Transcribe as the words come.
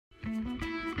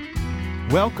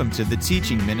Welcome to the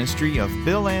teaching ministry of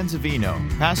Bill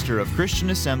Anzavino, pastor of Christian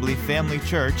Assembly Family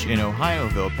Church in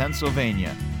Ohioville,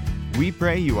 Pennsylvania. We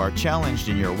pray you are challenged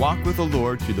in your walk with the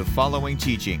Lord through the following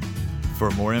teaching.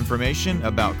 For more information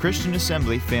about Christian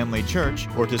Assembly Family Church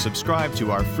or to subscribe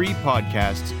to our free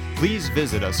podcasts, please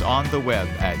visit us on the web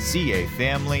at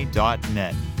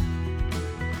cafamily.net.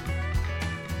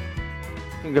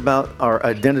 Talking about our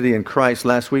identity in Christ,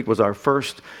 last week was our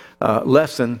first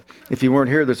lesson. If you weren't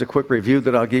here, there's a quick review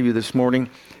that I'll give you this morning.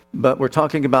 But we're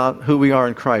talking about who we are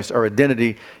in Christ, our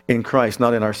identity in Christ,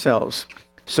 not in ourselves.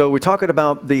 So we're talking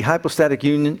about the hypostatic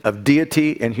union of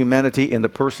deity and humanity in the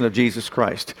person of Jesus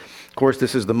Christ. Of course,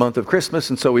 this is the month of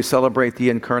Christmas, and so we celebrate the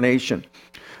incarnation.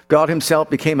 God himself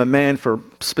became a man for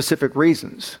specific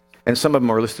reasons, and some of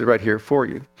them are listed right here for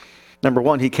you. Number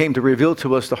one, he came to reveal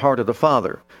to us the heart of the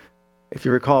Father. If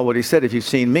you recall what he said, if you've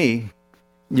seen me,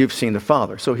 you've seen the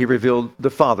Father. So he revealed the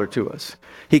Father to us.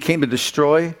 He came to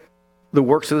destroy the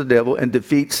works of the devil and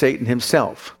defeat Satan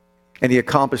himself. And he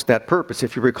accomplished that purpose.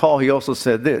 If you recall, he also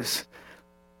said this,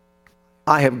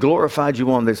 I have glorified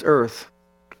you on this earth.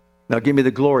 Now give me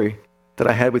the glory that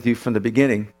I had with you from the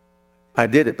beginning. I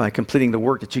did it by completing the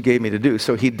work that you gave me to do.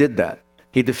 So he did that.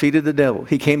 He defeated the devil.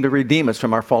 He came to redeem us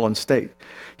from our fallen state.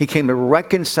 He came to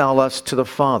reconcile us to the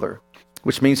Father,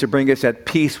 which means to bring us at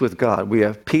peace with God. We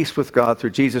have peace with God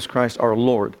through Jesus Christ our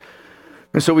Lord.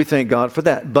 And so we thank God for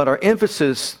that. But our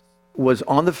emphasis was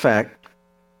on the fact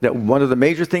that one of the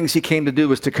major things he came to do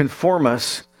was to conform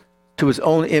us to his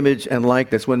own image and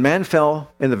likeness. When man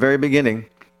fell in the very beginning,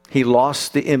 he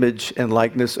lost the image and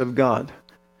likeness of God.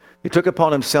 He took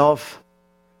upon himself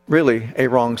really a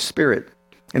wrong spirit.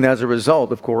 And as a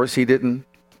result, of course, he didn't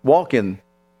walk in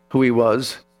who he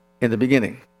was in the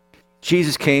beginning.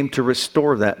 Jesus came to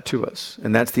restore that to us,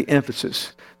 and that's the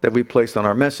emphasis that we placed on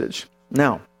our message.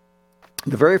 Now,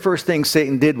 the very first thing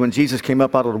Satan did when Jesus came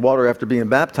up out of the water after being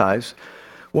baptized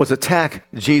was attack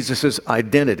Jesus'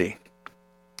 identity.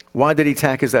 Why did he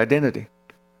attack his identity?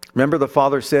 Remember, the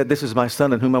Father said, this is my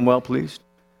Son in whom I'm well pleased.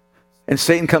 And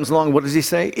Satan comes along, what does he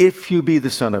say? If you be the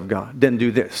Son of God, then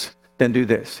do this, then do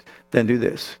this, then do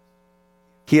this.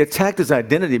 He attacked his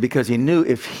identity because he knew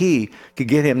if he could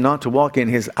get him not to walk in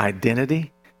his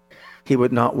identity, he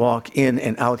would not walk in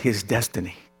and out his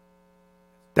destiny.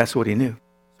 That's what he knew.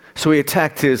 So he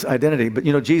attacked his identity. But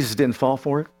you know, Jesus didn't fall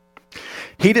for it.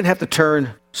 He didn't have to turn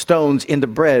stones into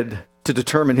bread to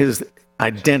determine his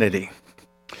identity.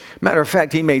 Matter of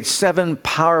fact, he made 7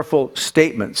 powerful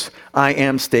statements, I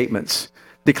am statements,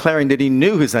 declaring that he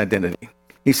knew his identity.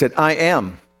 He said, I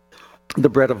am the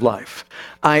bread of life.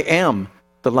 I am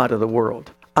the light of the world.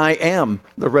 I am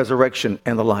the resurrection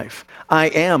and the life. I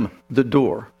am the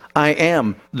door. I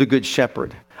am the good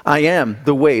shepherd. I am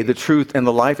the way, the truth, and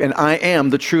the life, and I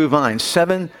am the true vine.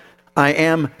 7 I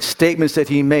am statements that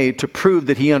he made to prove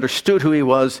that he understood who he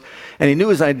was and he knew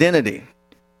his identity.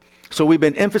 So we've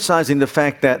been emphasizing the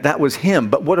fact that that was him,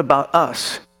 but what about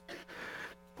us?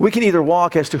 We can either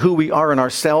walk as to who we are in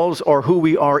ourselves or who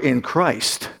we are in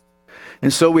Christ.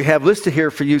 And so we have listed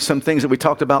here for you some things that we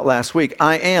talked about last week.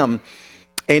 I am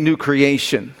a new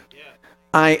creation.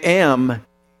 I am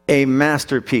a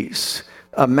masterpiece.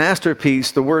 A masterpiece,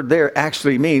 the word there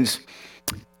actually means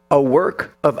a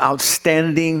work of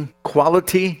outstanding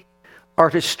quality,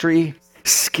 artistry,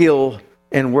 skill,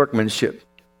 and workmanship.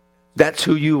 That's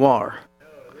who you are.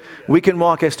 We can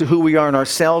walk as to who we are in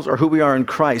ourselves or who we are in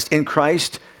Christ. In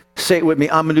Christ, say it with me,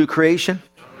 I'm a new creation.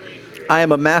 I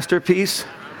am a masterpiece.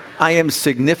 I am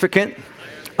significant.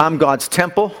 I'm God's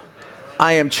temple.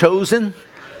 I am chosen.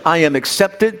 I am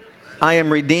accepted. I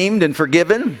am redeemed and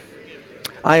forgiven.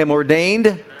 I am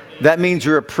ordained. That means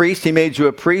you're a priest. He made you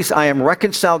a priest. I am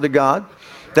reconciled to God.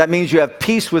 That means you have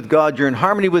peace with God. You're in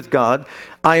harmony with God.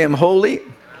 I am holy,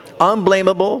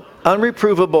 unblameable,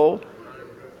 unreprovable,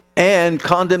 and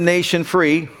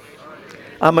condemnation-free.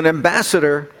 I'm an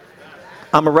ambassador.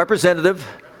 I'm a representative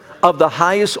of the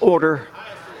highest order,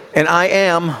 and I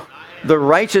am the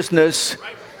righteousness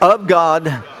of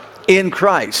God in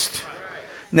Christ.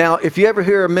 Now, if you ever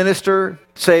hear a minister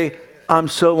say, I'm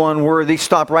so unworthy,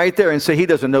 stop right there and say, he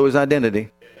doesn't know his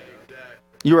identity.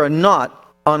 You are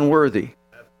not unworthy.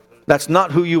 That's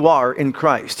not who you are in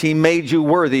Christ. He made you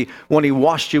worthy when he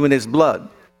washed you in his blood.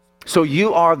 So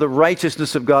you are the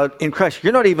righteousness of God in Christ.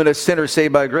 You're not even a sinner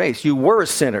saved by grace. You were a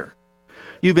sinner.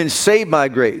 You've been saved by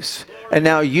grace. And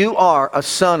now you are a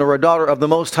son or a daughter of the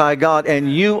Most High God,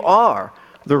 and you are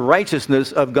the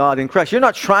righteousness of God in Christ. You're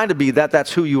not trying to be that.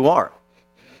 That's who you are.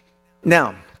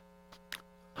 Now,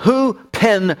 who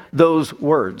penned those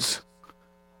words?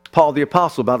 Paul the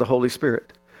Apostle by the Holy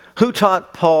Spirit. Who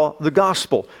taught Paul the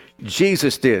gospel?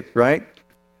 Jesus did, right?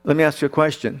 Let me ask you a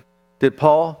question. Did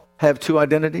Paul have two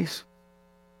identities?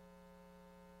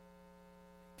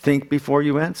 Think before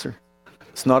you answer.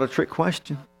 It's not a trick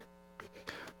question.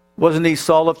 Wasn't he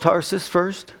Saul of Tarsus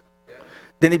first?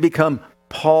 Didn't he become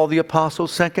Paul the Apostle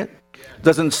second?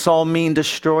 Doesn't Saul mean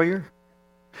destroyer?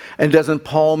 And doesn't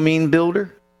Paul mean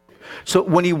builder? So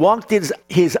when he walked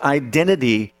his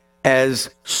identity as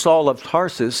Saul of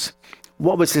Tarsus,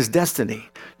 what was his destiny?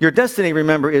 Your destiny,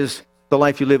 remember, is the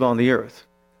life you live on the earth.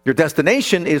 Your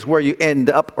destination is where you end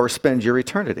up or spend your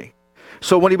eternity.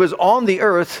 So when he was on the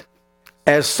earth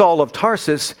as Saul of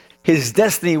Tarsus, his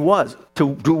destiny was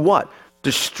to do what?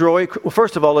 Destroy. Well,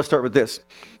 first of all, let's start with this.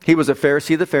 He was a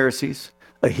Pharisee of the Pharisees,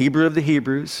 a Hebrew of the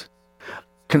Hebrews.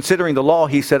 Considering the law,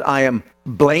 he said, I am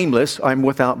blameless, I'm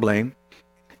without blame.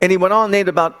 And he went on and named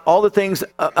about all the things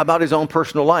about his own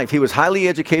personal life. He was highly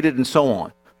educated and so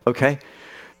on, okay?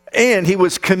 And he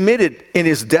was committed in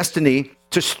his destiny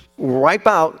to wipe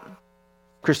out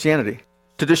Christianity,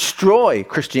 to destroy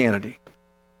Christianity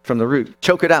from the root,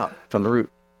 choke it out from the root.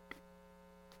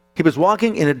 He was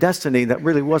walking in a destiny that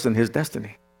really wasn't his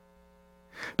destiny.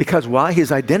 Because why?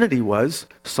 His identity was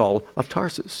Saul of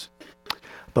Tarsus.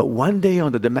 But one day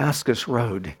on the Damascus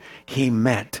Road, he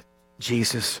met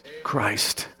Jesus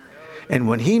Christ. And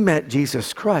when he met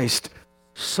Jesus Christ,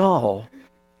 Saul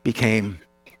became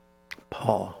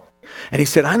Paul. And he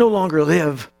said, I no longer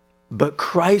live, but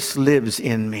Christ lives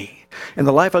in me. And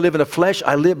the life I live in the flesh,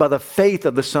 I live by the faith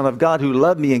of the Son of God who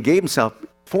loved me and gave himself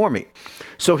for me.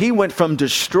 So he went from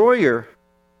destroyer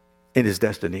in his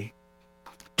destiny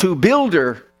to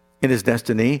builder in his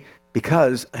destiny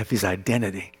because of his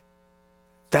identity.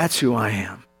 That's who I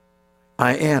am.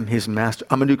 I am his master.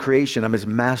 I'm a new creation. I'm his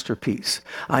masterpiece.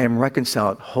 I am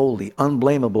reconciled, holy,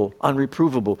 unblameable,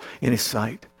 unreprovable in his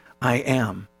sight. I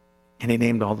am. And he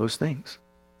named all those things.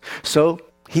 So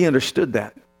he understood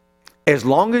that. As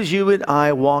long as you and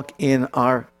I walk in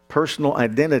our personal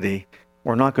identity,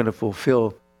 we're not going to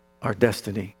fulfill our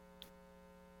destiny.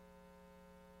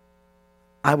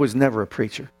 I was never a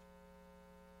preacher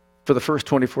for the first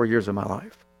 24 years of my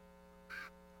life.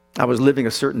 I was living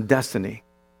a certain destiny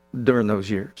during those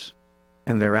years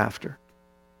and thereafter.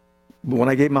 But when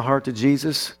I gave my heart to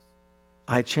Jesus,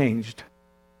 I changed.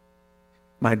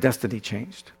 My destiny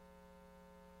changed.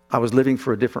 I was living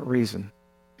for a different reason,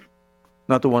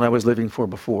 not the one I was living for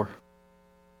before.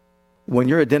 When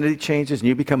your identity changes and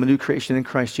you become a new creation in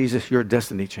Christ Jesus, your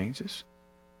destiny changes.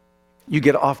 You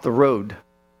get off the road,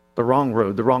 the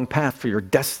wrong path for your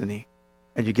destiny,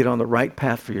 and you get on the right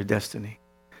path for your destiny.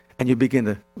 And you begin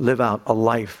to live out a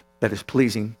life that is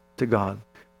pleasing to God,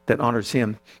 that honors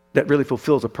him, that really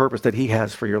fulfills a purpose that he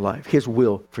has for your life, his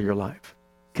will for your life.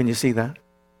 Can you see that?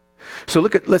 So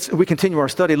we continue our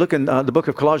study. Look in the book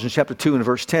of Colossians chapter 2 and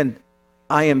verse 10.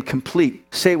 I am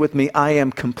complete. Say it with me, I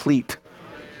am complete.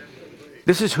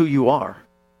 This is who you are.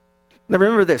 Now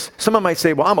remember this. Someone might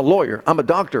say, well, I'm a lawyer, I'm a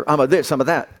doctor, I'm a this, I'm a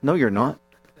that. No, you're not.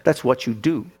 That's what you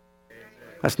do.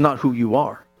 That's not who you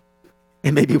are.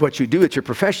 It may be what you do, it's your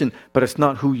profession, but it's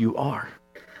not who you are.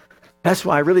 That's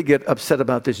why I really get upset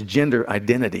about this gender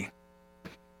identity.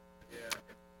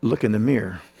 Look in the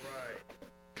mirror.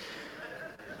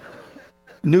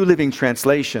 New Living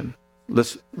Translation.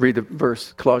 Let's read the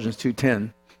verse, Colossians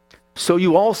 2:10. So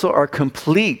you also are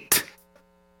complete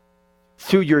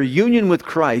through your union with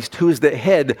Christ, who is the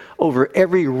head over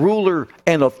every ruler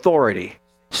and authority.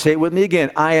 Say it with me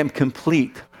again. I am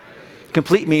complete.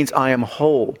 Complete means I am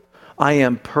whole. I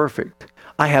am perfect.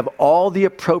 I have all the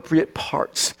appropriate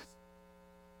parts.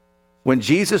 When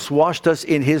Jesus washed us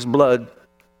in his blood,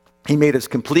 he made us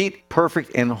complete,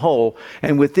 perfect, and whole.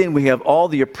 And within we have all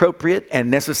the appropriate and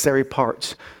necessary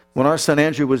parts. When our son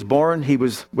Andrew was born, he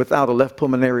was without a left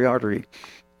pulmonary artery.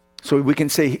 So we can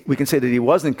say that he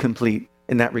wasn't complete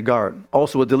in that regard.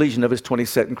 Also a deletion of his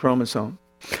 22nd chromosome.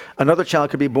 Another child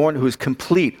could be born who is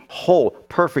complete, whole,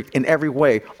 perfect in every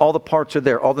way. All the parts are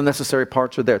there. All the necessary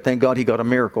parts are there. Thank God he got a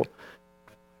miracle.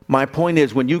 My point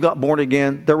is, when you got born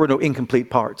again, there were no incomplete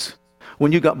parts.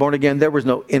 When you got born again, there was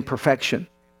no imperfection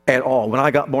at all. When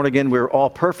I got born again, we were all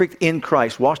perfect in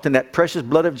Christ, washed in that precious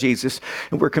blood of Jesus,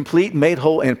 and we're complete, made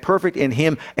whole, and perfect in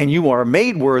him, and you are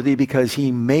made worthy because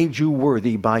he made you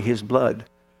worthy by his blood.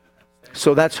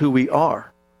 So that's who we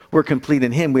are. We're complete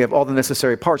in him. We have all the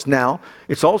necessary parts. Now,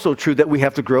 it's also true that we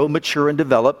have to grow, mature, and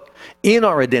develop in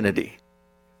our identity.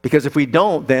 Because if we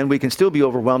don't, then we can still be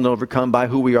overwhelmed and overcome by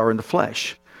who we are in the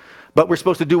flesh. But we're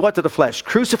supposed to do what to the flesh?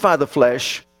 Crucify the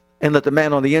flesh and let the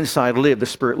man on the inside live, the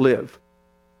spirit live.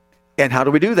 And how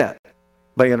do we do that?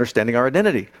 By understanding our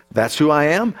identity. That's who I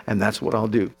am, and that's what I'll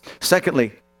do.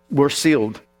 Secondly, we're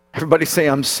sealed. Everybody say,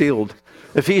 I'm sealed.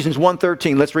 Ephesians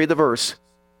 1:13, let's read the verse.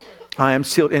 I am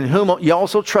sealed, in whom you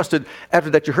also trusted, after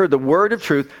that you heard the word of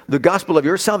truth, the gospel of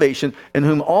your salvation, in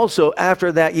whom also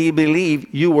after that ye believe,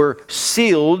 you were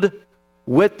sealed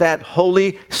with that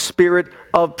Holy Spirit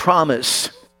of promise.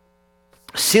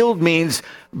 Sealed means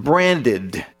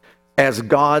branded as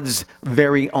God's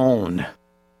very own.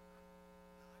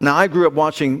 Now, I grew up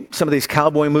watching some of these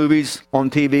cowboy movies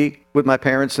on TV with my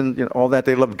parents and all that.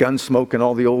 They loved Gunsmoke and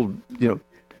all the old,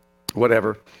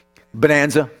 whatever.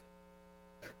 Bonanza.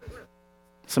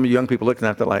 Some of you young people looking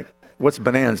at that like, what's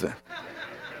Bonanza?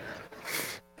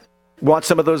 Watch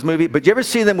some of those movies. But you ever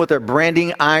see them with their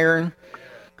branding iron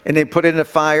and they put it in a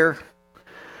fire?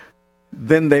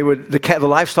 Then they would, the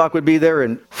livestock would be there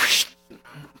and whoosh,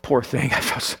 poor thing.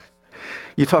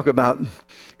 You talk about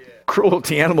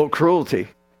cruelty, animal cruelty.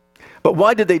 But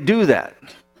why did they do that?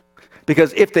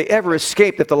 Because if they ever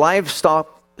escaped, if the livestock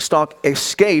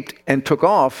escaped and took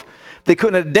off, they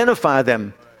couldn't identify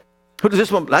them. Who does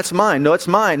this one? That's mine. No, it's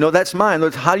mine. No, that's mine.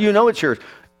 How do you know it's yours?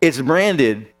 It's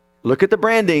branded. Look at the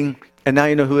branding, and now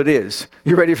you know who it is.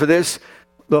 You ready for this?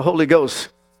 The Holy Ghost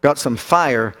got some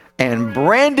fire and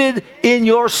branded in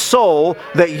your soul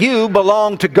that you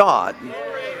belong to God.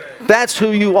 That's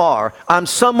who you are. I'm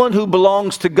someone who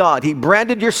belongs to God. He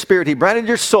branded your spirit. He branded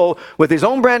your soul with his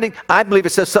own branding. I believe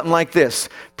it says something like this.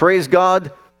 Praise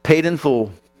God, paid in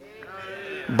full.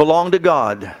 Belong to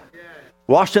God.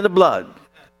 Washed in the blood.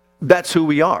 That's who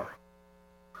we are.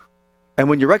 And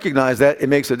when you recognize that, it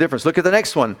makes a difference. Look at the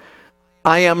next one.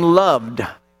 I am loved.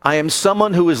 I am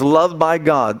someone who is loved by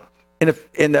God.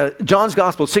 In John's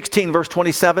Gospel, 16, verse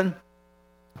 27,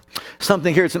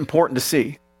 something here is important to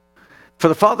see. For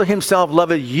the Father himself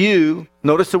loveth you.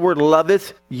 Notice the word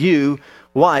loveth you.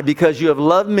 Why? Because you have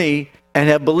loved me and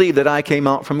have believed that I came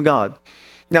out from God.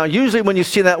 Now, usually when you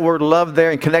see that word love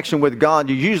there in connection with God,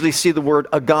 you usually see the word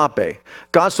agape.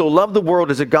 God so loved the world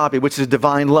as agape, which is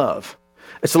divine love.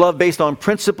 It's a love based on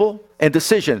principle and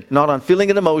decision, not on feeling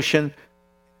and emotion,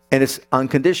 and it's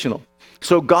unconditional.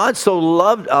 So God so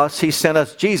loved us, he sent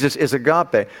us Jesus is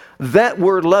agape. That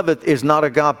word loveth is not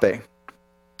agape.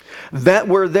 That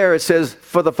word there, it says,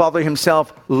 for the Father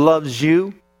himself loves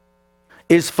you,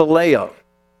 is phileo.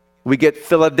 We get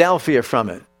Philadelphia from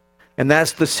it. And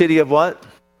that's the city of what?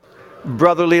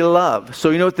 Brotherly love. So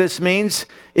you know what this means?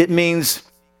 It means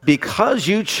because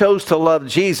you chose to love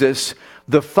Jesus,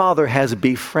 the Father has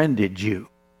befriended you.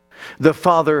 The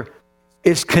Father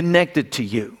is connected to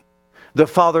you. The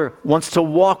Father wants to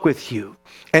walk with you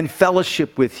and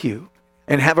fellowship with you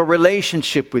and have a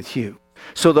relationship with you.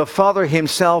 So the Father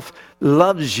himself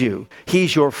loves you.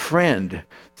 He's your friend.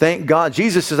 Thank God.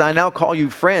 Jesus says, I now call you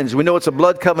friends. We know it's a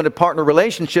blood covenant partner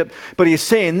relationship, but he's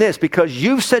saying this, because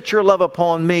you've set your love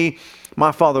upon me,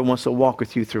 my Father wants to walk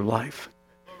with you through life.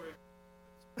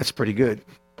 That's pretty good.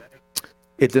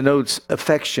 It denotes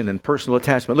affection and personal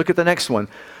attachment. Look at the next one.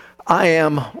 I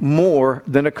am more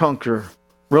than a conqueror.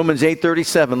 Romans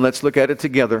 8:37, let's look at it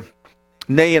together.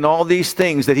 Nay, in all these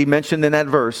things that he mentioned in that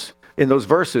verse, in those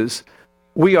verses,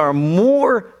 we are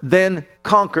more than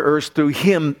conquerors through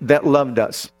him that loved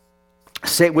us.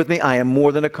 Say it with me, I am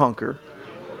more than a conqueror.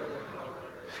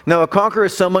 Now, a conqueror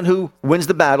is someone who wins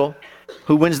the battle,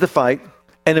 who wins the fight,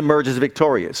 and emerges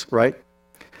victorious, right?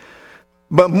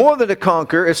 But more than a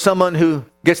conqueror is someone who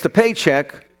gets the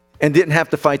paycheck and didn't have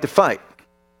to fight the fight.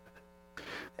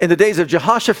 In the days of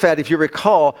Jehoshaphat, if you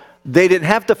recall, they didn't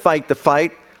have to fight the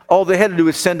fight. All they had to do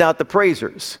was send out the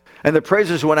praisers. And the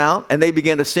praisers went out and they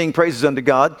began to sing praises unto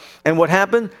God. And what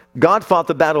happened? God fought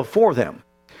the battle for them.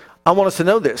 I want us to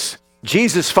know this.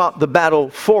 Jesus fought the battle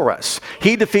for us.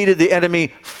 He defeated the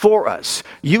enemy for us.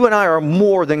 You and I are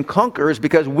more than conquerors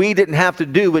because we didn't have to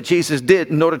do what Jesus did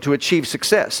in order to achieve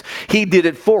success. He did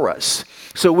it for us.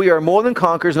 So we are more than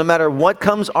conquerors no matter what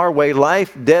comes our way,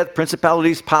 life, death,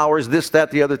 principalities, powers, this,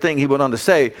 that, the other thing. He went on to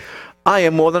say, I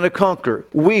am more than a conqueror.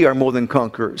 We are more than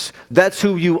conquerors. That's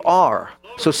who you are.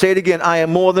 So say it again, I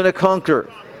am more than a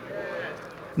conqueror.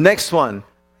 Next one,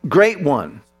 great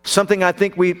one. Something I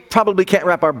think we probably can't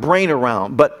wrap our brain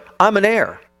around, but I'm an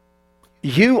heir.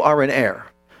 You are an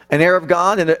heir of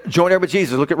God and a joint heir with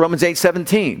Jesus. Look at Romans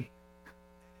 8:17.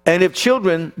 And if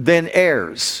children, then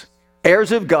heirs,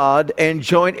 heirs of God and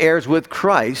joint heirs with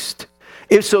Christ,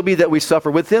 if so be that we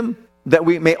suffer with him, that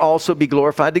we may also be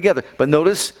glorified together. But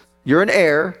notice, you're an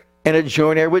heir and a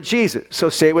joint heir with Jesus. So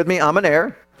say it with me, I'm an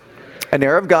heir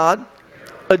of God,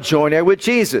 a joint heir with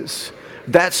Jesus.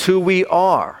 That's who we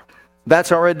are.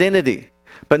 That's our identity.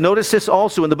 But notice this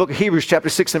also in the book of Hebrews chapter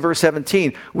 6 and verse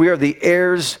 17. We are the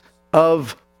heirs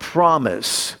of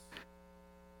promise.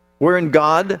 We're in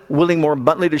God, willing more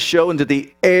abundantly to show into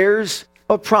the heirs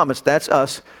of promise. That's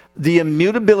us. The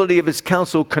immutability of his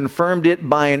counsel confirmed it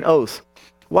by an oath.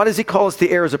 Why does he call us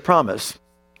the heirs of promise?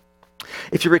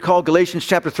 If you recall Galatians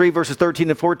chapter 3, verses 13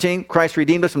 and 14, Christ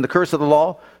redeemed us from the curse of the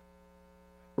law,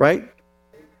 right?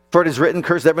 For it is written,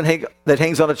 curse everyone that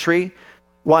hangs on a tree.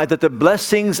 Why? That the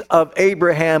blessings of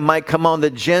Abraham might come on the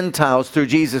Gentiles through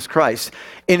Jesus Christ.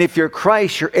 And if you're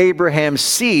Christ, you're Abraham's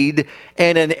seed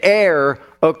and an heir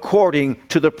according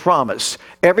to the promise.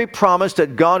 Every promise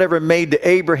that God ever made to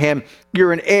Abraham,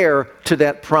 you're an heir to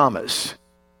that promise.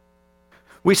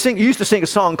 We used to sing a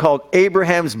song called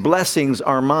Abraham's Blessings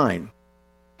Are Mine.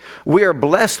 We are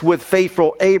blessed with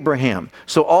faithful Abraham.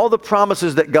 So all the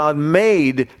promises that God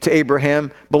made to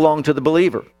Abraham belong to the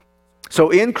believer. So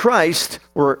in Christ,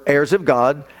 we're heirs of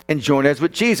God and joint heirs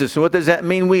with Jesus. And what does that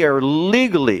mean? We are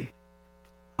legally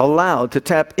allowed to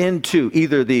tap into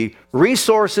either the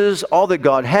resources, all that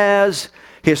God has,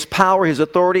 his power, his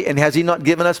authority, and has he not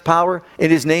given us power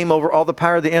in his name over all the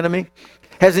power of the enemy?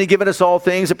 Hasn't he given us all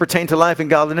things that pertain to life and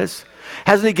godliness?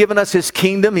 Hasn't he given us his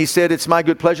kingdom? He said, it's my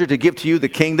good pleasure to give to you the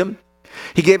kingdom.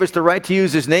 He gave us the right to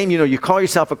use his name. You know, you call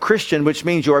yourself a Christian, which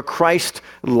means you are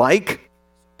Christ-like.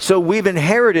 So we've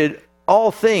inherited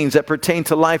all things that pertain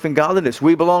to life and godliness.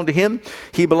 We belong to him.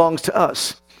 He belongs to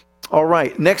us. All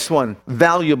right, next one,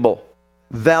 valuable.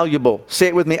 Valuable. Say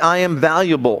it with me, I am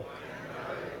valuable.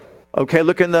 Okay,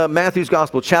 look in the Matthew's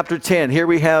Gospel, chapter 10. Here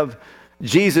we have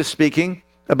Jesus speaking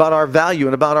about our value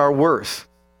and about our worth.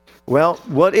 Well,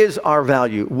 what is our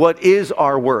value? What is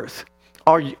our worth?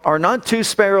 Are not two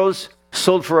sparrows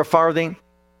sold for a farthing?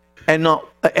 And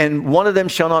one of them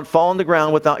shall not fall on the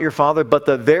ground without your Father, but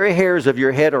the very hairs of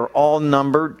your head are all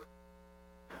numbered.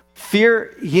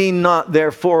 Fear ye not,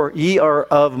 therefore, ye are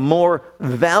of more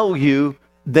value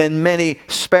than many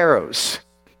sparrows.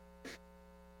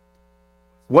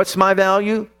 What's my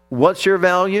value? What's your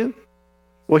value?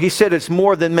 Well, he said it's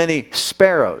more than many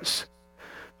sparrows.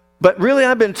 But really,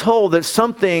 I've been told that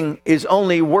something is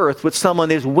only worth what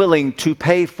someone is willing to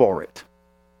pay for it.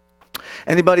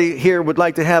 Anybody here would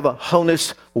like to have a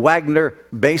Honus Wagner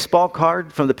baseball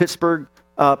card from the Pittsburgh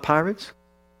Pirates?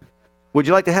 Would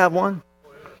you like to have one?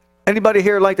 Anybody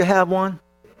here like to have one?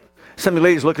 Some of the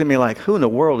ladies looking at me like, who in the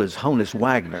world is Honus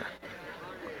Wagner?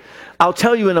 I'll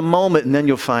tell you in a moment and then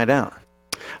you'll find out.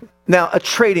 Now, a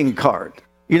trading card.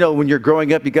 You know, when you're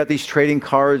growing up, you got these trading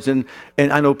cards, and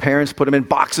I know parents put them in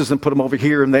boxes and put them over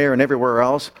here and there and everywhere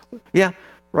else. Yeah,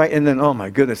 right? And then, oh my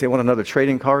goodness, they want another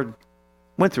trading card.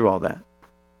 Went through all that.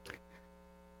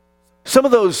 Some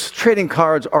of those trading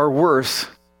cards are worth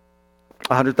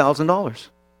 $100,000,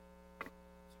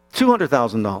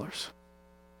 $200,000.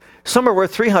 Some are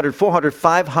worth $300,000,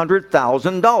 $400,000,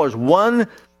 $500,000. One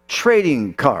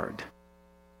trading card.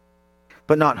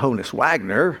 But not Honus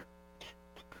Wagner.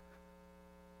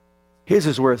 His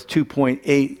is worth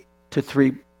 2.8 to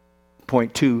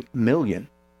 3.2 million.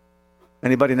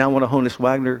 Anybody now want a Honus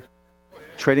Wagner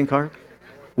trading card?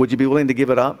 Would you be willing to give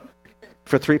it up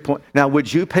for Now,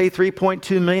 would you pay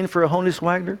 3.2 million for a Honus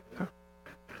Wagner?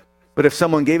 But if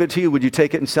someone gave it to you, would you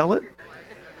take it and sell it?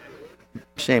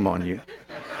 Shame on you.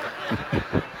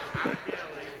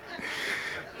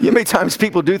 You know, many times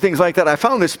people do things like that. I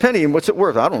found this penny, and what's it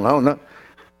worth? I don't know. No.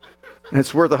 And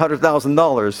it's worth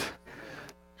 $100,000.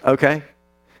 Okay?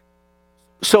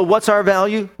 So what's our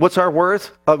value? What's our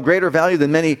worth? Of greater value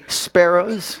than many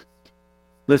sparrows?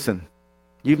 Listen,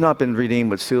 you've not been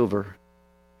redeemed with silver.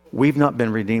 We've not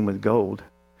been redeemed with gold.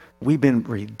 We've been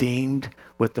redeemed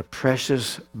with the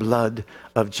precious blood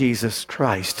of Jesus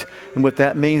Christ. And what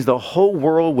that means, the whole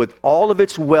world with all of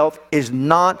its wealth is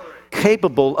not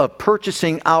capable of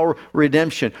purchasing our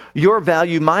redemption. Your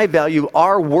value, my value,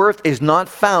 our worth is not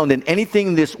found in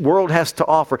anything this world has to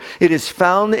offer. It is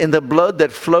found in the blood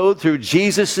that flowed through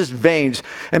Jesus' veins.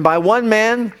 And by one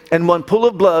man and one pool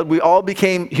of blood, we all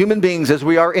became human beings as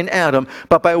we are in Adam.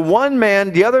 But by one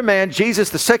man, the other man, Jesus,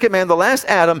 the second man, the last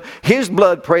Adam, his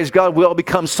blood, praise God, we all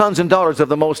become sons and daughters of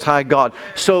the Most High God.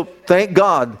 So thank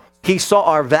God, he saw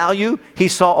our value, he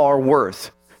saw our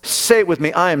worth. Say it with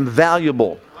me, I am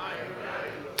valuable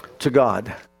to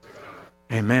God.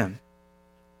 Amen.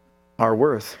 Our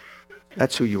worth.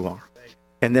 That's who you are.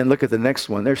 And then look at the next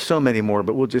one. There's so many more,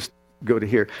 but we'll just go to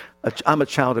here. I'm a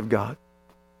child of God.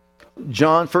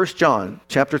 1 John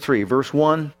chapter 3, verse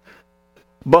 1.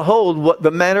 Behold, what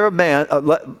the manner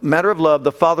of love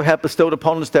the Father hath bestowed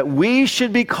upon us, that we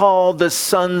should be called the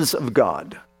sons of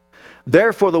God.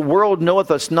 Therefore the world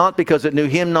knoweth us not, because it knew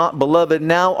him not. Beloved,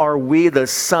 now are we the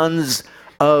sons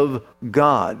of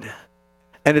God.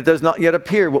 And it does not yet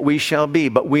appear what we shall be,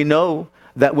 but we know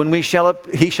that when he shall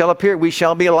appear, we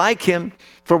shall be like him,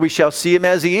 for we shall see him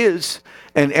as he is.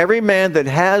 And every man that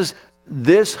has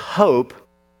this hope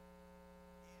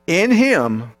In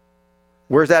him,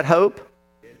 where's that hope?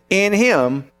 In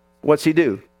him, what's he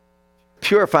do?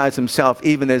 Purifies himself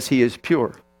even as he is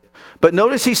pure. But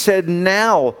notice he said,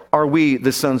 now are we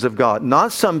the sons of God.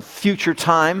 Not some future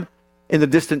time in the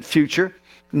distant future.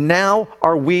 Now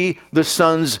are we the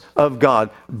sons of God.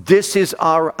 This is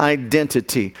our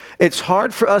identity. It's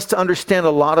hard for us to understand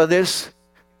a lot of this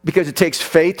because it takes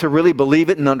faith to really believe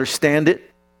it and understand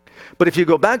it. But if you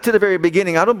go back to the very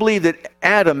beginning, I don't believe that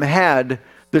Adam had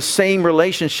the same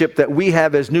relationship that we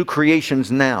have as new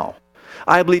creations now.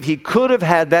 I believe he could have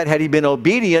had that had he been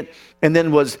obedient and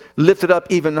then was lifted up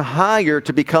even higher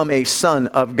to become a son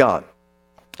of God.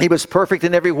 He was perfect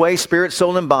in every way, spirit,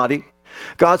 soul, and body.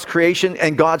 God's creation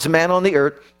and God's man on the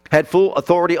earth, had full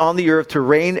authority on the earth to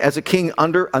reign as a king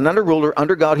under ruler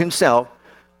under God himself.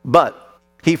 But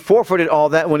he forfeited all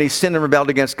that when he sinned and rebelled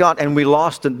against God, and we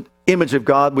lost the image of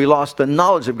God, we lost the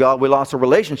knowledge of God, we lost a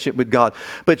relationship with God.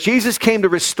 But Jesus came to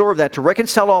restore that, to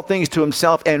reconcile all things to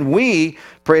himself, and we,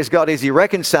 praise God, as he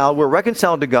reconciled, we're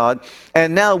reconciled to God.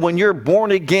 And now when you're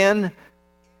born again,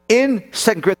 in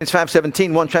 2 Corinthians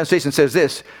 5:17, one translation says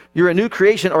this, you're a new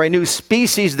creation or a new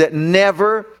species that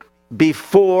never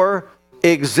before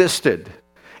existed.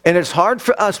 And it's hard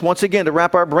for us, once again, to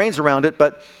wrap our brains around it,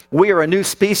 but we are a new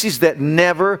species that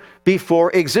never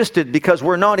before existed because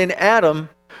we're not in Adam.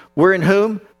 We're in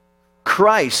whom?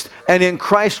 Christ. And in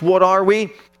Christ, what are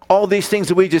we? All these things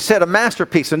that we just said, a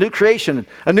masterpiece, a new creation,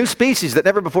 a new species that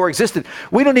never before existed.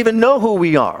 We don't even know who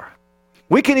we are.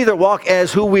 We can either walk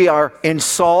as who we are in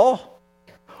Saul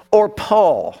or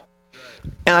Paul.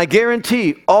 And I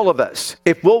guarantee all of us,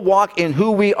 if we'll walk in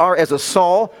who we are as a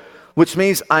Saul, which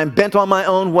means I'm bent on my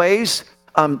own ways,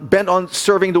 I'm bent on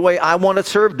serving the way I want to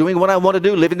serve, doing what I want to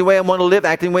do, living the way I want to live,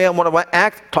 acting the way I want to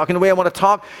act, talking the way I want to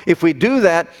talk. If we do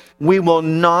that, we will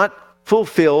not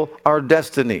fulfill our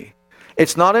destiny.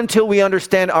 It's not until we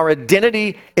understand our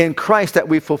identity in Christ that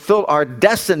we fulfill our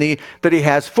destiny that he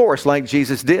has for us, like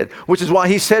Jesus did, which is why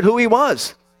he said who he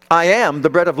was. I am the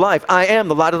bread of life. I am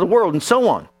the light of the world, and so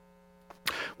on.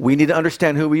 We need to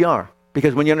understand who we are,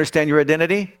 because when you understand your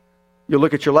identity, you'll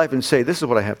look at your life and say, this is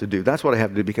what I have to do. That's what I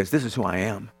have to do because this is who I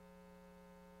am.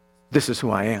 This is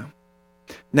who I am.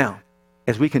 Now,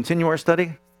 as we continue our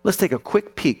study, let's take a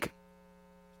quick peek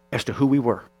as to who we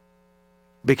were,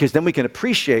 because then we can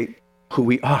appreciate who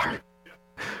we are.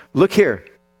 Look here.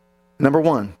 Number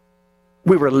one,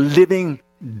 we were living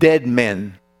dead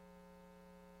men.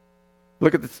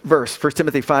 Look at this verse, 1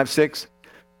 Timothy 5:6.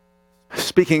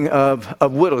 Speaking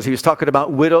of widows, he was talking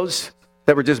about widows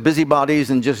that were just busybodies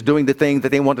and just doing the thing that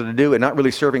they wanted to do and not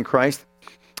really serving Christ.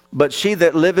 But she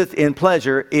that liveth in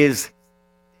pleasure is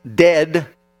dead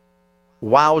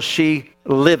while she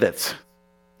liveth.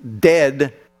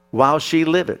 Dead while she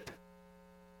liveth.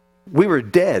 We were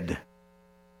dead.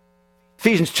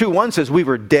 Ephesians 2:1 says we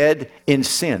were dead in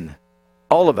sin.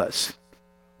 All of us.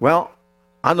 Well,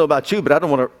 I don't know about you, but I don't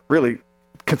want to really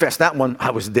confess that one.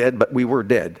 I was dead, but we were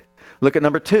dead. Look at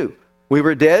number 2. We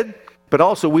were dead, but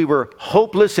also we were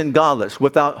hopeless and godless,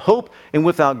 without hope and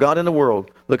without God in the world.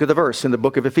 Look at the verse in the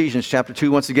book of Ephesians, chapter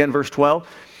 2, once again, verse 12.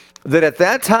 That at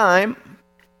that time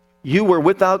you were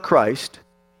without Christ,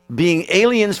 being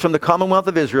aliens from the commonwealth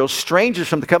of Israel, strangers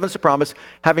from the covenants of promise,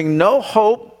 having no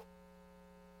hope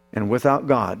and without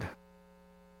God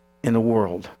in the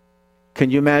world. Can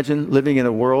you imagine living in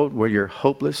a world where you're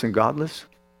hopeless and godless?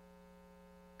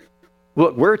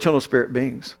 Look, we're eternal spirit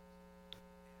beings.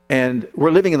 And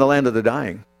we're living in the land of the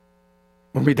dying.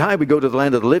 When we die, we go to the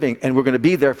land of the living, and we're going to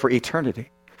be there for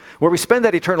eternity. Where we spend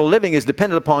that eternal living is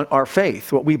dependent upon our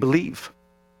faith, what we believe.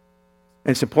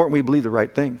 And it's important we believe the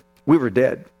right thing. We were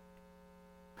dead.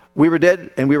 We were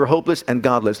dead, and we were hopeless and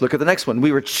godless. Look at the next one.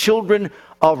 We were children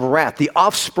of wrath, the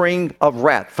offspring of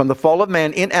wrath. From the fall of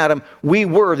man in Adam, we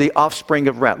were the offspring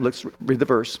of wrath. Let's read the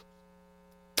verse.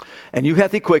 And you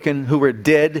hath he quickened, who were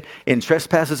dead in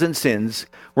trespasses and sins,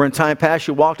 where in time past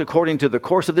you walked according to the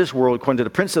course of this world, according to the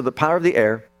prince of the power of the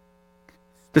air,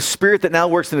 the spirit that now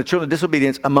works in the children of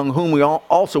disobedience, among whom we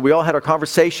all had our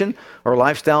conversation, our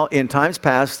lifestyle in times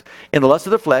past, in the lust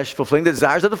of the flesh, fulfilling the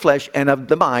desires of the flesh and of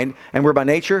the mind, and we're by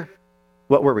nature,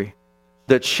 what were we?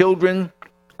 The children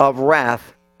of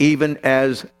wrath, even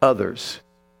as others.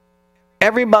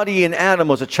 Everybody in Adam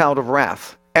was a child of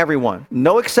wrath. Everyone.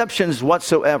 No exceptions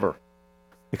whatsoever.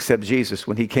 Except Jesus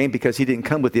when he came, because he didn't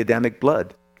come with the Adamic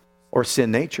blood or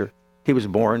sin nature. He was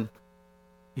born,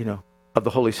 of the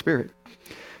Holy Spirit.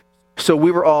 So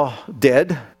we were all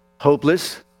dead,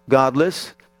 hopeless,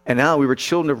 godless, and now we were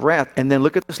children of wrath. And then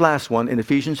look at this last one in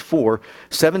Ephesians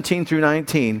 4:17 through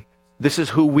 19. This is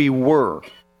who we were.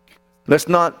 Let's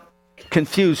not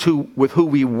confuse who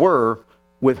we were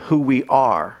with who we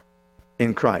are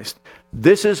in Christ.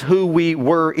 This is who we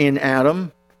were in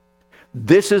Adam.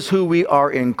 This is who we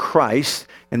are in Christ.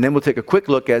 And then we'll take a quick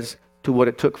look as to what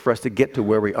it took for us to get to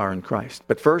where we are in Christ.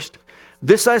 But first,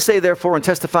 this I say therefore and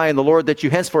testify in the Lord, that you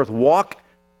henceforth walk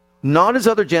not as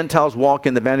other Gentiles walk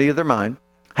in the vanity of their mind,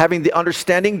 having the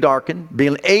understanding darkened,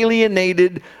 being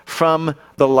alienated from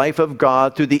the life of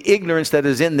God through the ignorance that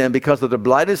is in them because of the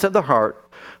blindness of the heart,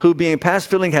 who being past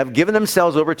feeling have given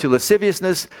themselves over to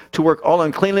lasciviousness, to work all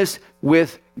uncleanness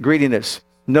with greediness.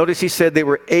 Notice he said they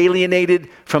were alienated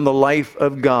from the life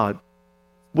of God.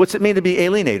 What's it mean to be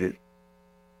alienated?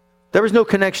 There was no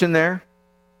connection there.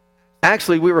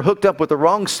 Actually, we were hooked up with the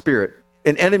wrong spirit,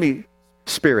 an enemy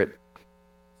spirit.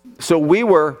 So we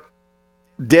were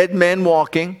dead men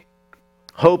walking,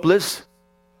 hopeless,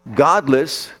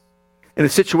 godless, in a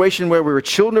situation where we were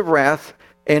children of wrath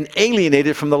and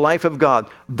alienated from the life of God.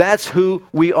 That's who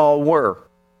we all were.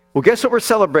 Well, guess what we're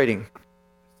celebrating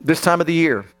this time of the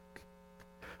year?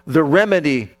 The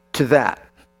remedy to that.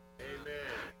 Amen.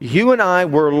 You and I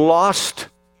were lost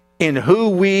in who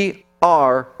we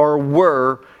are or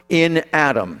were in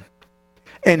Adam.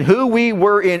 And who we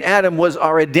were in Adam was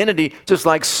our identity, just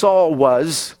like Saul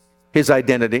was his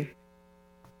identity,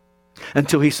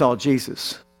 until he saw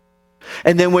Jesus.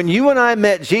 And then when you and I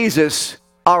met Jesus,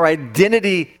 our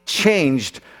identity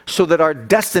changed so that our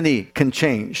destiny can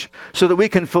change, so that we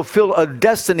can fulfill a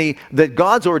destiny that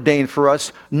God's ordained for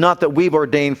us, not that we've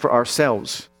ordained for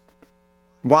ourselves.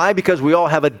 Why? Because we all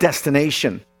have a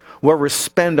destination where we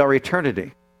spend our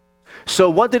eternity. So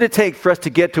what did it take for us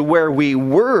to get to where we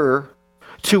were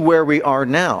to where we are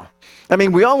now? I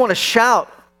mean, we all want to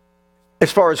shout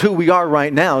as far as who we are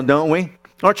right now, don't we?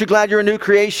 Aren't you glad you're a new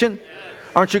creation?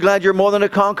 Aren't you glad you're more than a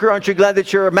conqueror? Aren't you glad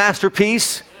that you're a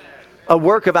masterpiece? A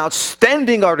work of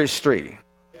outstanding artistry.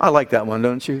 I like that one,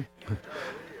 don't you?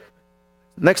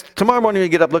 Tomorrow morning you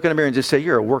get up, look in the mirror and just say,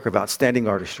 you're a work of outstanding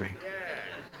artistry.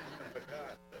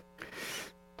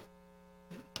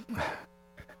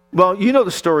 Well, you know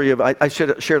the story of, I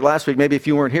shared last week, maybe if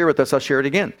you weren't here with us, I'll share it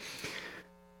again.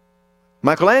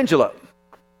 Michelangelo,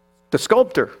 the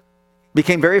sculptor,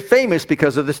 became very famous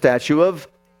because of the statue of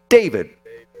David,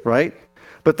 right?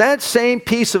 But that same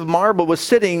piece of marble was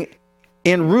sitting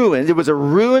in ruins. It was a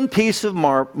ruined piece of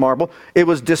marble. It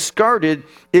was discarded.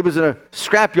 It was in a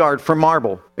scrapyard for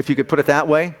marble, if you could put it that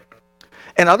way.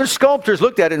 And other sculptors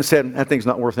looked at it and said, that thing's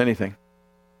not worth anything.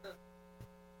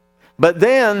 But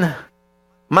then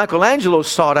Michelangelo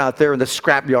saw it out there in the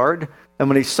scrapyard, and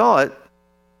when he saw it,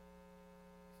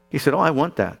 he said, oh, I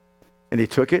want that. And he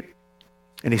took it,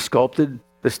 and he sculpted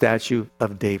the statue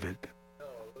of David.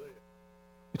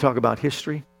 You talk about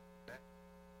history.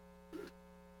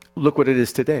 Look what it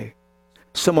is today.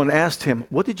 Someone asked him,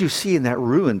 what did you see in that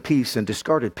ruined piece and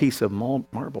discarded piece of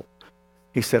marble?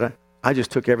 He said, I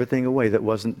just took everything away that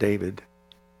wasn't David.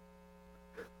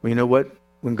 Well, you know what?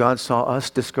 When God saw us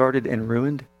discarded and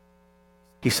ruined,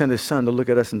 he sent his son to look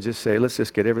at us and just say, let's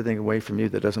just get everything away from you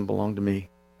that doesn't belong to me.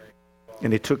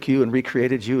 And he took you and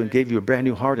recreated you and gave you a brand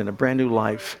new heart and a brand new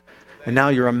life. And now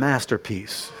you're a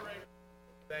masterpiece.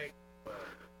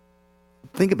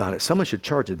 Think about it. Someone should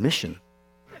charge admission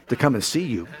to come and see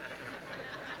you.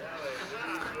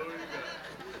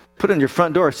 Put it on your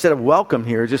front door. Instead of welcome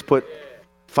here, just put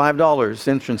 $5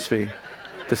 entrance fee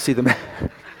to see the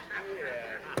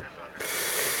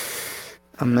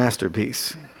a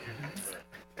masterpiece.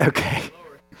 Okay.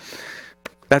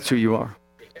 That's who you are.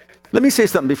 Let me say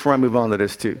something before I move on to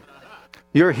this too.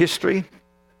 Your history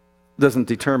doesn't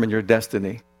determine your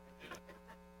destiny.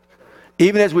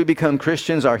 Even as we become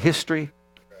Christians, our history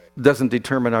doesn't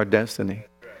determine our destiny.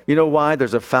 You know why?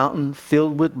 There's a fountain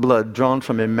filled with blood drawn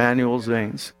from Emmanuel's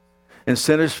veins. And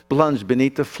sinners plunged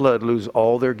beneath the flood lose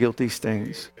all their guilty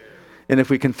stains. And if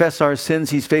we confess our sins,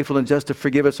 he's faithful and just to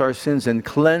forgive us our sins and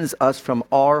cleanse us from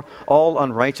all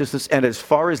unrighteousness. And as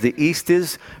far as the east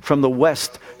is from the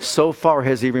west, so far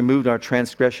has he removed our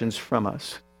transgressions from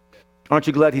us. Aren't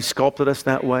you glad he sculpted us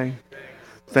that way?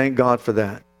 Thank God for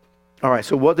that. All right,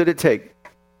 so what did it take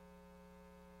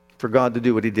for God to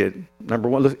do what he did? Number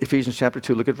one, Ephesians chapter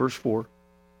 2, look at verse 4.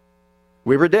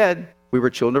 We were dead. We were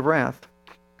children of wrath.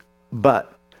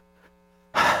 But,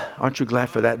 aren't you glad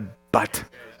for that but?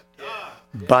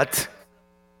 But,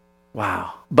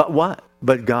 wow. But what?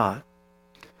 But God,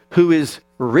 who is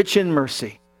rich in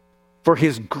mercy, for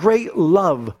his great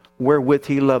love wherewith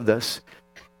he loved us.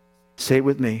 Say it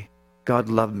with me. God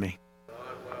loved me.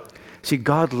 See,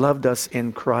 God loved us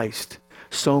in Christ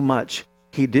so much,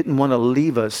 he didn't want to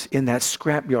leave us in that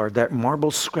scrapyard, that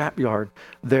marble scrapyard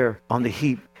there on the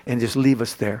heap and just leave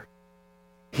us there.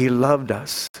 He loved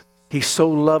us He so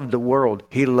loved the world.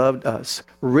 He loved us,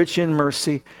 rich in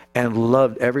mercy, and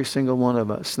loved every single one of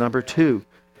us. Number 2,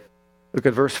 look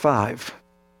at verse 5.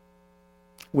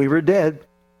 We were dead,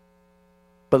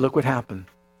 but look what happened.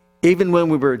 Even when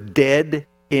we were dead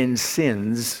in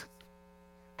sins,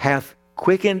 hath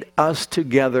quickened us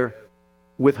together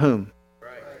with whom?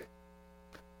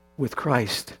 With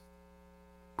Christ.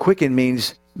 Quicken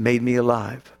means made me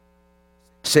alive.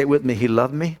 Say it with me. He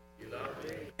loved me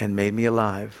and made me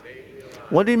alive.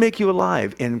 When did he make you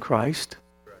alive? In Christ.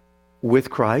 With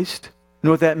Christ. You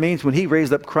know what that means? When he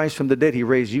raised up Christ from the dead, he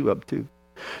raised you up too.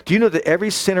 Do you know that every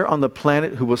sinner on the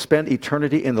planet who will spend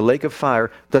eternity in the lake of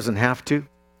fire doesn't have to?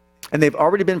 And they've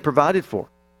already been provided for.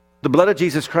 The blood of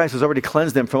Jesus Christ has already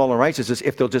cleansed them from all unrighteousness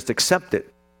if they'll just accept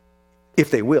it.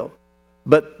 If they will.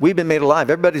 But we've been made alive.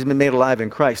 Everybody's been made alive in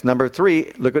Christ. Number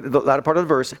 3, look at the latter part of the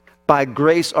verse. By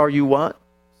grace are you what?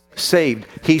 Saved.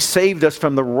 He saved us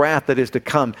from the wrath that is to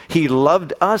come. He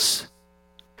loved us.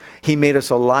 He made us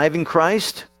alive in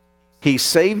Christ. He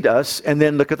saved us. And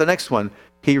then look at the next one.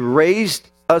 He raised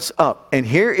us up. And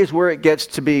here is where it gets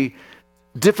to be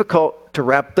difficult to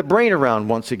wrap the brain around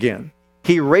once again.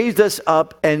 He raised us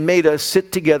up and made us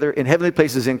sit together in heavenly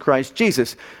places in Christ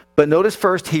Jesus. But notice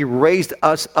first, he raised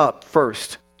us up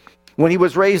first. When he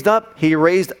was raised up, he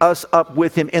raised us up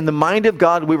with him. In the mind of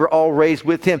God, we were all raised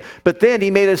with him. But then he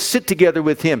made us sit together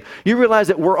with him. You realize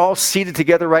that we're all seated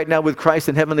together right now with Christ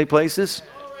in heavenly places?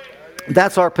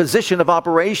 That's our position of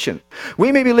operation.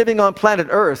 We may be living on planet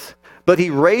Earth, but he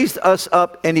raised us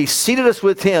up and he seated us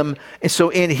with him. And so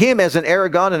in him, as an heir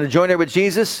of God and a joint heir with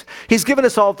Jesus, he's given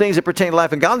us all things that pertain to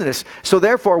life and godliness. So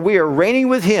therefore, we are reigning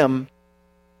with him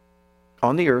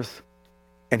on the earth,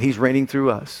 and he's reigning through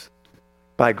us.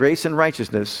 By grace and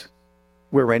righteousness,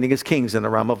 we're reigning as kings in the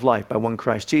realm of life by one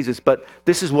Christ Jesus. But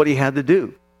this is what he had to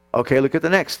do. Okay, look at the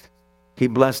next. He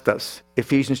blessed us.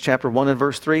 Ephesians chapter 1 and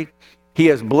verse 3. He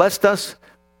has blessed us.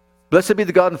 Blessed be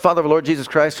the God and Father of our Lord Jesus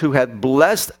Christ, who hath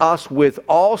blessed us with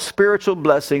all spiritual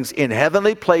blessings in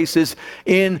heavenly places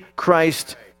in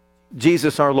Christ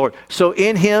Jesus our Lord. So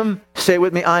in him, say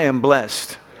with me, I am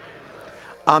blessed.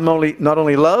 I'm not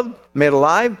only loved, made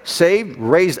alive, saved,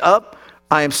 raised up.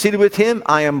 I am seated with him.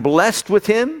 I am blessed with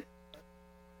him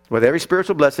with every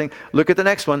spiritual blessing. Look at the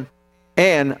next one.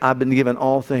 And I've been given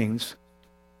all things.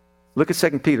 Look at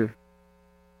 2 Peter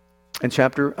in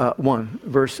chapter 1,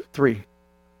 verse 3.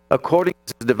 According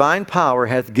to his divine power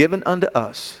hath given unto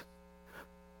us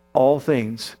all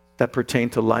things that pertain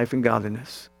to life and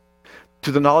godliness,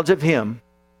 to the knowledge of him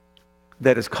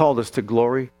that has called us to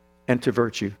glory and to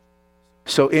virtue.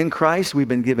 So in Christ, we've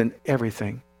been given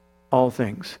everything, all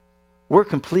things. We're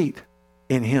complete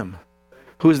in him,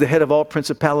 who is the head of all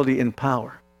principality and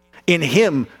power. In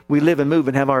him, we live and move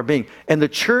and have our being. And the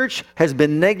church has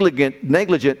been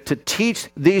negligent to teach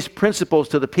these principles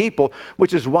to the people,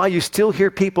 which is why you still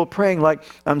hear people praying like,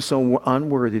 I'm so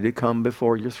unworthy to come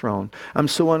before your throne. I'm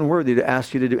so unworthy to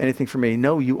ask you to do anything for me.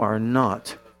 No, you are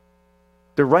not.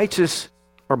 The righteous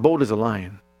are bold as a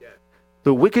lion.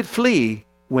 The wicked flee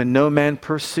when no man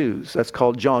pursues. That's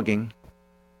called jogging.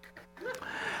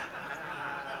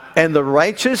 And the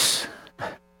righteous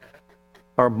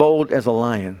are bold as a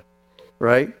lion,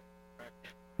 right?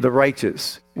 The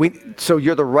righteous. So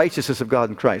you're the righteousness of God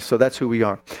in Christ. So that's who we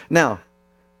are. Now,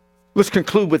 let's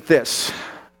conclude with this.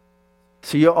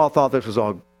 So you all thought this was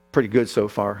all pretty good so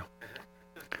far.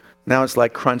 Now it's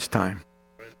like crunch time.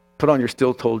 Put on your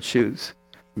steel-toed shoes.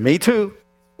 Me too.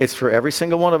 It's for every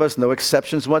single one of us, no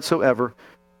exceptions whatsoever.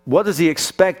 What does he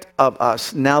expect of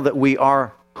us now that we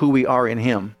are who we are in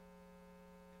him?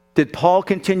 Did Paul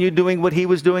continue doing what he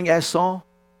was doing as Saul?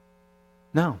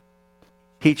 No.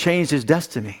 He changed his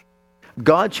destiny.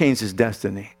 God changed his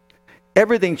destiny.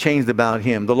 Everything changed about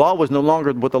him. The law was no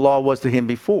longer what the law was to him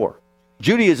before.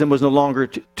 Judaism was no longer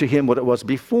to him what it was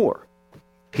before.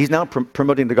 He's now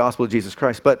promoting the gospel of Jesus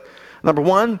Christ. But number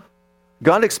one,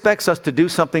 God expects us to do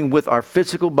something with our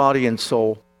physical body and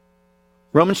soul.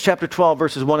 Romans chapter 12,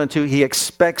 verses 1 and 2, he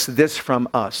expects this from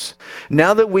us.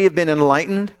 Now that we have been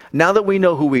enlightened, now that we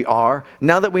know who we are,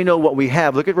 now that we know what we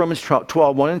have, look at Romans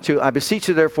 12, 1 and 2. I beseech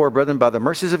you therefore, brethren, by the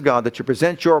mercies of God, that you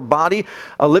present your body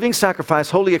a living sacrifice,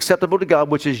 wholly acceptable to God,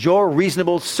 which is your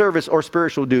reasonable service or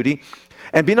spiritual duty.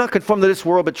 And be not conformed to this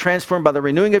world, but transformed by the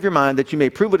renewing of your mind, that you may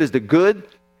prove what is the good,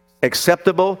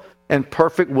 acceptable, and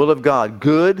perfect will of God.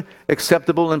 Good,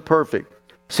 acceptable, and perfect.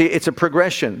 See, it's a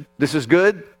progression. This is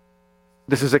good.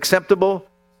 This is acceptable.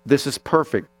 This is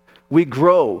perfect. We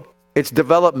grow. It's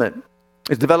development.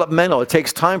 It's developmental. It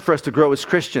takes time for us to grow as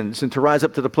Christians and to rise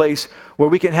up to the place where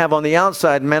we can have on the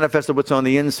outside manifested what's on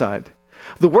the inside.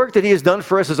 The work that he has done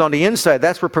for us is on the inside.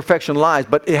 That's where perfection lies,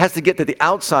 but it has to get to the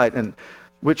outside, and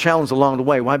we're challenged along the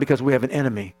way. Why? Because we have an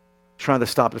enemy trying to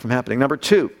stop it from happening. Number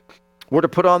 2, we're to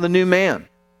put on the new man.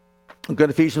 I'm going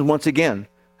to Ephesians once again,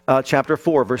 chapter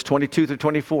 4, verse 22 through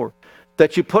 24.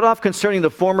 That you put off concerning the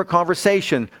former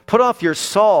conversation, put off your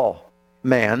Saul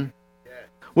man,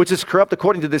 which is corrupt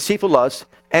according to deceitful lust,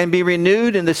 and be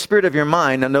renewed in the spirit of your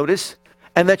mind. Now notice,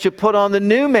 and that you put on the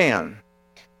new man,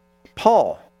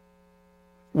 Paul,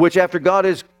 which after God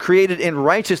is created in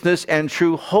righteousness and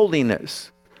true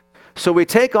holiness. So we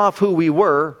take off who we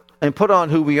were and put on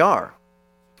who we are.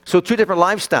 So 2 different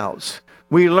lifestyles.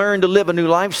 We learn to live a new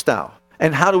lifestyle.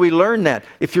 And how do we learn that?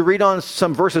 If you read on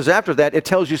some verses after that, it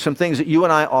tells you some things that you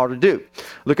and I ought to do.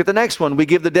 Look at the next one. We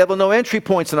give the devil no entry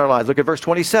points in our lives. Look at verse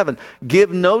 27.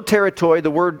 Give no territory. The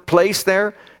word place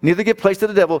there, neither give place to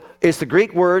the devil. It's the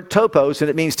Greek word topos, and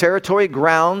it means territory,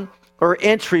 ground, or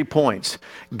entry points.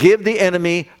 Give the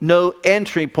enemy no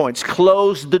entry points.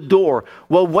 Close the door.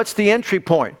 Well, what's the entry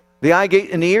point? The eye gate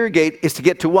and the ear gate is to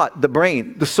get to what? The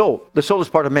brain, the soul. The soul is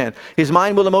part of man. His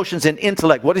mind, will, emotions, and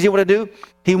intellect. What does he want to do?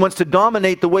 He wants to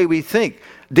dominate the way we think.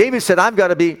 David said, I've got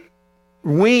to be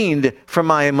weaned from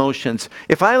my emotions.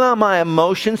 If I allow my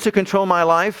emotions to control my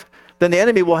life, then the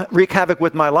enemy will wreak havoc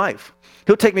with my life.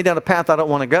 He'll take me down a path I don't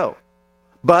want to go.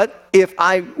 But if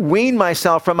I wean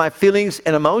myself from my feelings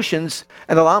and emotions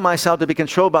and allow myself to be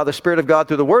controlled by the Spirit of God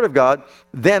through the Word of God,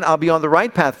 then I'll be on the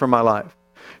right path for my life.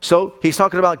 So he's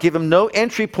talking about give him no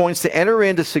entry points to enter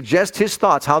in to suggest his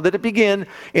thoughts. How did it begin?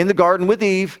 In the garden with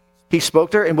Eve. He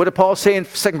spoke to her. And what did Paul say in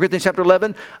 2 Corinthians chapter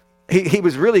 11? He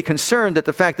was really concerned at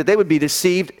the fact that they would be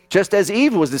deceived just as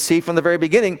Eve was deceived from the very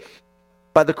beginning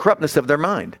by the corruptness of their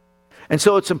mind. And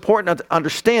so it's important to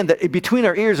understand that between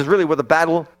our ears is really where the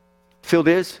battlefield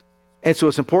is. And so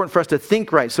it's important for us to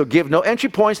think right. So give no entry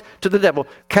points to the devil.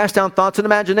 Cast down thoughts and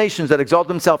imaginations that exalt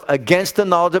themselves against the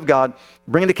knowledge of God.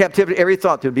 Bring into captivity every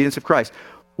thought to the obedience of Christ.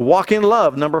 Walk in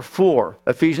love, number 4.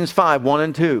 Ephesians 5, 1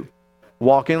 and 2.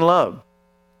 Walk in love.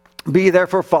 Be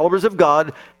therefore followers of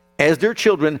God as dear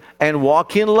children, and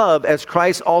walk in love as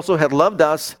Christ also had loved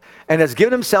us and has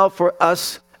given himself for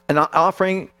us an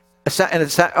offering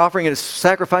and offering a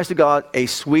sacrifice to God, a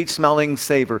sweet-smelling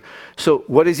savor. So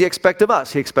what does he expect of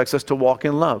us? He expects us to walk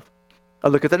in love.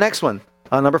 Look at the next one.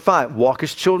 Number 5, walk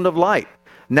as children of light.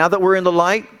 Now that we're in the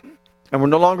light and we're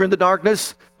no longer in the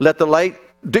darkness, let the light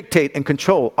dictate and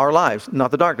control our lives, not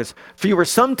the darkness. For you were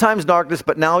sometimes darkness,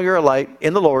 but now you're a light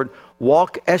in the Lord.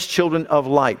 Walk as children of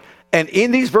light. And in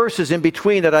these verses in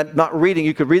between that I'm not reading,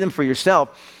 you could read them for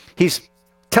yourself. He's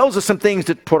tells us some things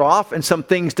to put off and some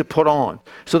things to put on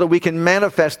so that we can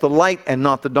manifest the light and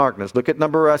not the darkness. Look at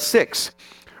number 6.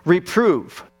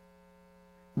 Reprove.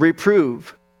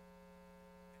 Reprove.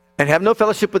 And have no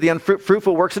fellowship with the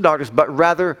unfruitful works of darkness, but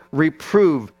rather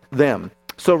reprove them.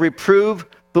 So reprove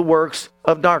the works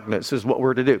of darkness is what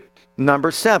we're to do.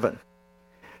 Number 7.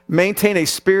 Maintain a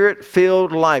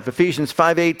spirit-filled life. Ephesians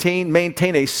 5:18,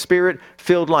 maintain a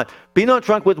spirit-filled life. Be not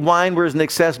drunk with wine where is an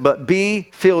excess, but be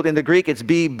filled. In the Greek, it's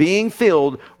being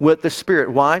filled with the Spirit.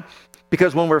 Why?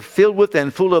 Because when we're filled with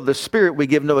and full of the Spirit, we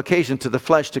give no occasion to the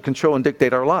flesh to control and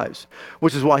dictate our lives,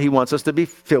 which is why he wants us to be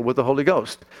filled with the Holy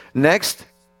Ghost. Next,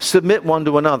 submit one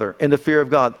to another in the fear of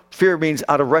God. Fear means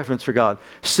out of reverence for God.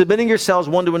 Submitting yourselves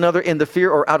one to another in the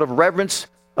fear or out of reverence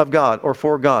of God or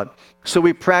for God. So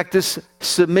we practice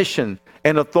submission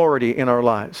and authority in our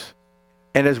lives.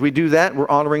 And as we do that, we're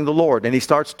honoring the Lord. And he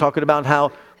starts talking about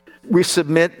how we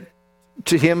submit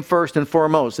to him first and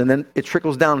foremost. And then it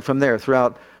trickles down from there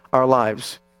throughout our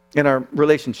lives, in our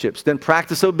relationships. Then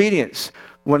practice obedience.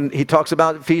 When he talks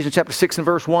about Ephesians chapter 6 and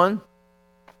verse 1,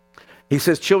 he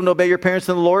says, children, obey your parents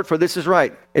in the Lord, for this is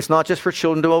right. It's not just for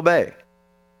children to obey,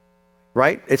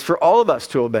 right? It's for all of us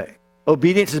to obey.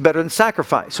 Obedience is better than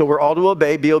sacrifice. So we're all to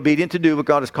obey, be obedient to do what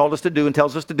God has called us to do and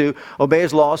tells us to do. Obey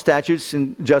his laws, statutes,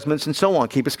 and judgments, and so on.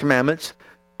 Keep his commandments,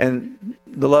 and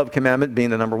the love commandment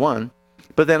being the number 1.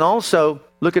 But then also,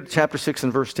 look at chapter 6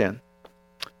 and verse 10.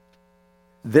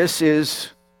 This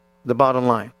is the bottom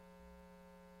line.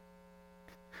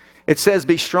 It says,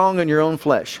 be strong in your own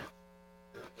flesh.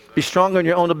 Be strong in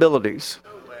your own abilities.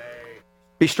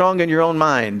 Be strong in your own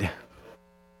mind.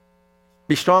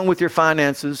 Be strong with your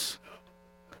finances.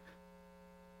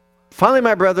 Finally,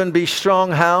 my brethren, be strong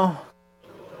how?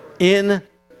 In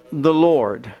the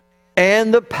Lord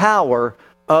and the power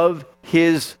of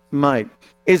his might.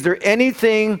 Is there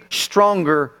anything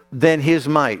stronger than his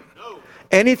might? No.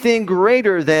 Anything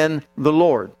greater than the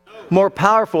Lord? No. More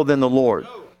powerful than the Lord?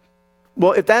 No.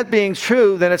 Well, if that being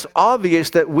true, then it's obvious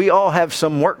that we all have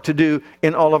some work to do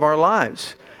in all of our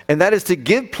lives. And that is to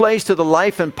give place to the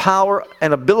life and power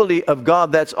and ability of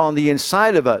God that's on the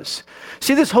inside of us.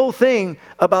 See, this whole thing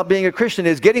about being a Christian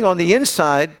is getting on the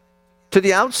inside to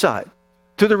the outside,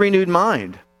 to the renewed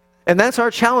mind. And that's our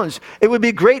challenge. It would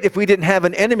be great if we didn't have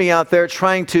an enemy out there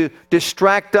trying to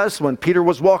distract us. When Peter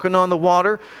was walking on the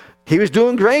water, he was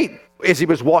doing great as he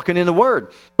was walking in the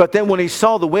Word. But then when he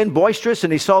saw the wind boisterous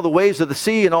and he saw the waves of the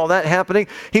sea and all that happening,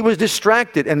 he was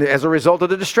distracted. And as a result of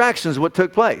the distractions, what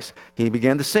took place? He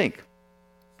began to sink.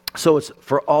 So it's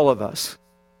for all of us,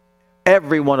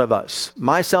 every one of us,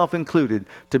 myself included,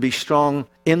 to be strong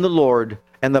in the Lord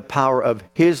and the power of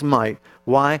His might.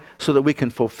 Why? So that we can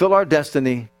fulfill our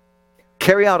destiny,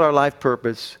 carry out our life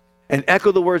purpose, and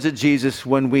echo the words of Jesus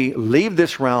when we leave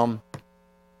this realm.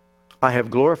 I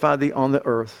have glorified thee on the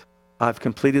earth. I've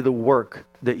completed the work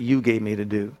that you gave me to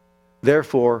do.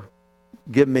 Therefore,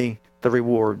 give me the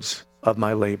rewards of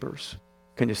my labors.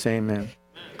 Can you say amen?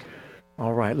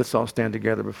 All right, let's all stand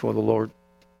together before the Lord.